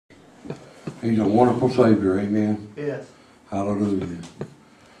He's a wonderful Savior, amen. Yes. Hallelujah.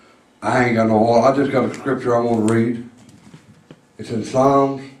 I ain't got no oil. I just got a scripture I want to read. It's in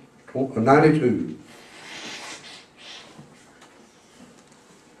Psalms 92.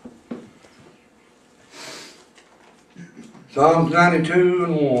 Psalms 92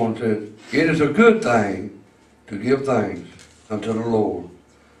 and 1 says, "It is a good thing to give thanks unto the Lord,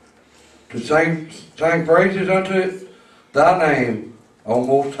 to sing praises unto thy name, O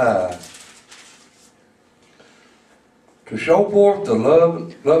Most High, to show forth the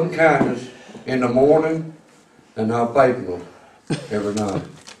love and kindness in the morning and thy faithfulness every night."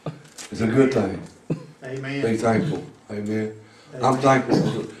 It's a good thing. Amen. Be thankful. Amen. I'm thankful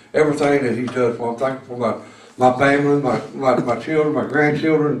for everything that He does for. I'm thankful for my family, my children, my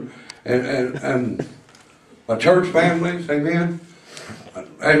grandchildren, and my church families. Amen.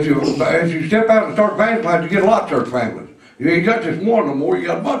 As you step out and start evangelizing, you get a lot of church families. You ain't got just one no more, you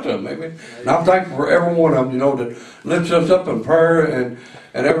got a bunch of them, amen. And I'm thankful for every one of them, that lifts us up in prayer and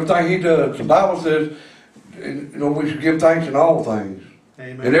everything He does. The Bible says, we should give thanks in all things.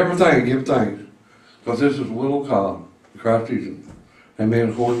 Amen. In everything, give thanks. Because this is the will of God, Christ Jesus. Amen.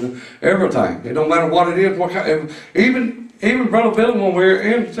 According to everything. It don't matter what it is, what kind, even Brother Bill, when we're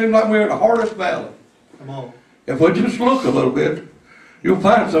in, it seems like we're in the hardest valley. Come on. If we just look a little bit, you'll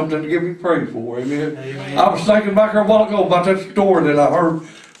find something to give you praise for. Amen. Amen. I was thinking back here a while ago about that story that I heard,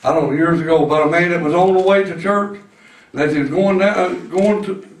 I don't know, years ago, about a man that was on the way to church. And as he was going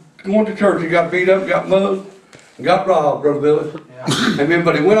to church, he got beat up, got mugged, and got robbed, Brother Billy. Yeah. Amen.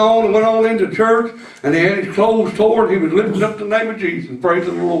 But he went on into church, and he had his clothes torn. He was lifting up the name of Jesus,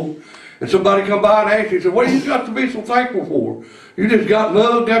 praising the Lord. And somebody come by and asked him, he said, "What do you got to be so thankful for? You just got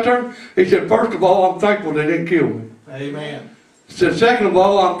mugged out there?" He said, "First of all, I'm thankful they didn't kill me." Amen. He said, "Second of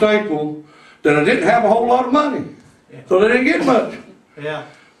all, I'm thankful that I didn't have a whole lot of money. Yeah. So they didn't get much." Yeah.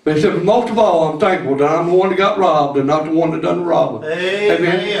 But he said, "But most of all, I'm thankful that I'm the one that got robbed and not the one that done the robbing."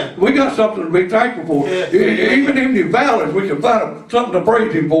 Amen. We got something to be thankful for. Yeah. Even in the valleys, we can find something to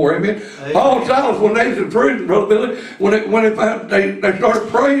praise Him for. Amen. Paul and Silas, when they was in prison, Brother Billy, they started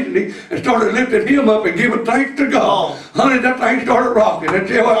praising Him and started lifting Him up and giving thanks to God. Honey, that thing started rocking. That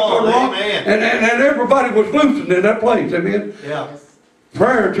jail started rocking. And everybody was loosened in that place. Amen. Yeah.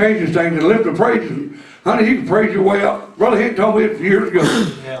 Prayer changes things and lift the praises. Honey, you can praise your way out. Brother Hinton told me this years ago.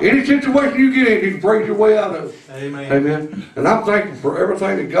 Yeah. Any situation you get in, you can praise your way out of it. Amen. Amen. And I'm thankful for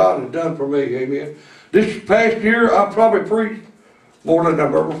everything that God has done for me. Amen. This past year, I've probably preached more than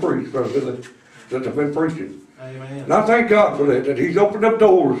I've ever preached, Brother Billy, since I've been preaching. Amen. And I thank God for that He's opened up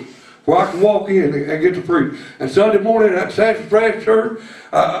doors where I can walk in and get to preach. And Sunday morning at Saturday church,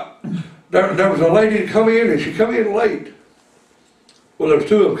 there was a lady that come in, and she come in late. Well, there was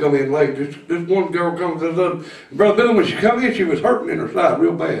two of them come in late. This one girl comes to the other. Brother Bill, when she come in, she was hurting in her side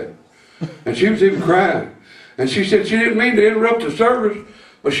real bad. And she was even crying. And she said she didn't mean to interrupt the service,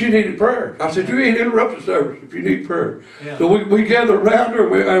 but she needed prayer. I said, "You ain't interrupt the service if you need prayer." Yeah. So we gathered around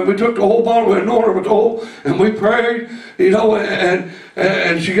her, and we took the whole bottle, we anointed her with the whole, and we prayed,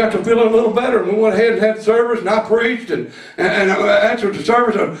 and she got to feel a little better. And we went ahead and had the service, and I preached, and after the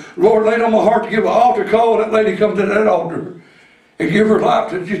service, the Lord laid on my heart to give an altar call. That lady comes to that altar and give her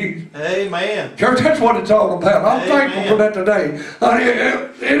life to Jesus. Amen. Church, that's what it's all about. I'm thankful for that today.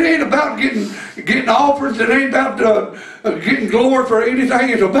 It ain't about getting offerings. It ain't about getting glory for anything.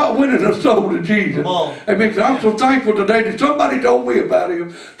 It's about winning a soul to Jesus. Amen. I'm so thankful today that somebody told me about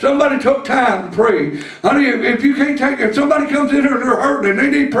Him. Somebody took time to pray. Honey, if somebody comes in here and they're hurting and they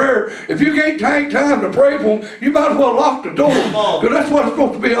need prayer, if you can't take time to pray for them, you might as well lock the door. Because that's what it's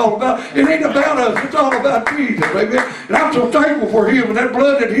supposed to be all about. It ain't about us. It's all about Jesus. Amen. And I'm so thankful for Him and that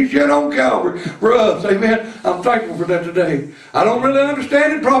blood that He shed on Calvary for us. Amen. I'm thankful for that today. I don't really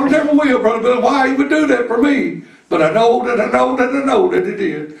understand it. Probably never will, Brother Bill, why He would do that for me. But I know that He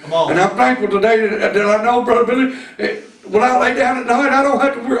did. And I'm thankful today that I know, Brother Billy, when I lay down at night, I don't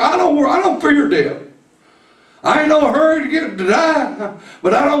have to worry. I don't fear death. I ain't no hurry to die,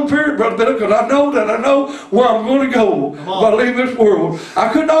 but I don't fear it, Brother Billy, because I know where I'm going to go when I leave this world. I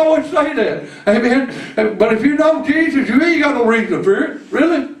couldn't always say that. Amen. But if you know Jesus, you ain't got no reason to fear it.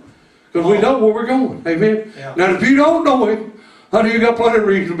 Really. Because we know where we're going. Amen. Yeah. Now, if you don't know Him, honey, you got plenty of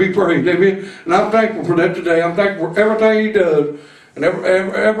reason to be praised. Amen. And I'm thankful for that today. I'm thankful for everything He does. And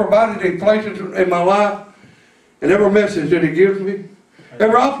everybody that He places in my life. And every message that He gives me.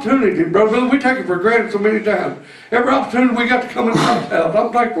 Every opportunity, Brother Bill, we take it for granted so many times. Every opportunity we got to come into God's house.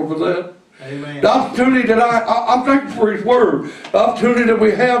 I'm thankful for that. Amen. The opportunity that I'm thankful for His Word. The opportunity that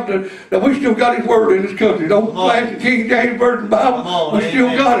we have that we still got His Word in this country. Don't clash the King James Version Bible. We still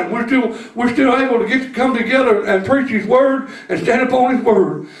got it. We're still able to come together and preach His Word and stand upon His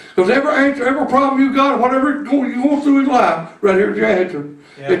Word. Because every answer, every problem you got, whatever you go through in life, right here's your answer.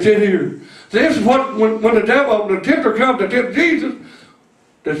 Yeah. It's in here. So this is what when the devil, the tempter comes to tempt Jesus,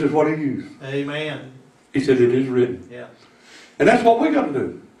 this is what he used. Amen. He said, it is written. Yeah. And that's what we got to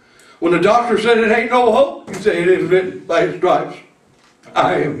do. When the doctor said it ain't no hope, you say it is written by His stripes.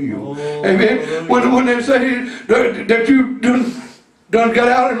 I am healed. Oh, amen. When they say that you done got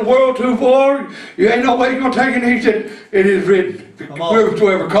out in the world too far, you ain't no way you're going to take it. He said, it is written.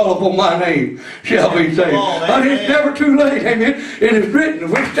 Whoever call upon my name shall be saved. But it's never too late. Amen. It is written. If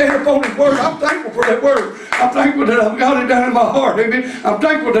we stand upon His Word, I'm thankful for that Word. I'm thankful that I've got it down in my heart. Amen. I'm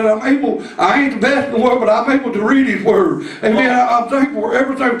thankful that I'm able, I ain't the best in the world, but I'm able to read His Word. Amen. I'm thankful for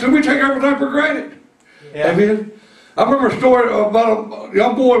everything. Till we take everything for granted. Yeah. Amen. I remember a story about a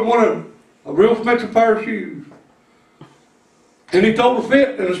young boy wanted a real expensive pair of shoes. And he told a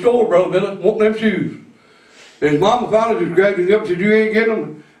fit in the store, Brother Billy, wanting them shoes. And his mama finally just grabbed him up and said, you ain't getting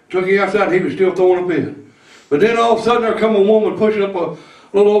them. Took him outside and he was still throwing a fit. But then all of a sudden there come a woman pushing up a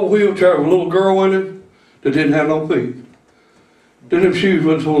little old wheelchair with a little girl in it that didn't have no feet. Then them shoes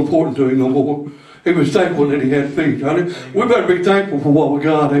wasn't so important to him no more. He was thankful that he had feet, honey. We better be thankful for what we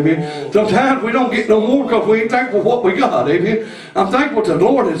got, amen. Sometimes we don't get no more because we ain't thankful for what we got, amen. I'm thankful to the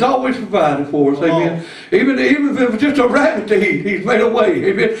Lord has always provided for us, amen. Even if it was just a rabbit to eat, He's made a way,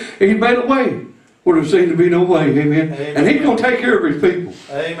 amen. He's made a way where there seemed to be no way, amen. And He's going to take care of His people.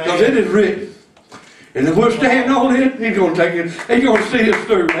 Because it is written. And if we'll stand on it, He's going to take it. He's going to see us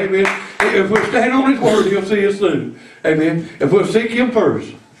through, amen. If we'll stand on His Word, He'll see us through, amen. If we'll seek Him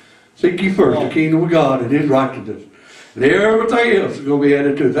first. Seek ye first the kingdom of God and His righteousness. And everything else is going to be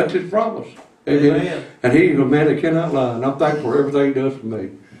added to it. That's His promise. Amen. And He's a man that cannot lie. And I'm thankful for everything He does for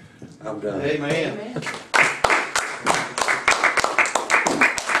me. I'm done. Amen.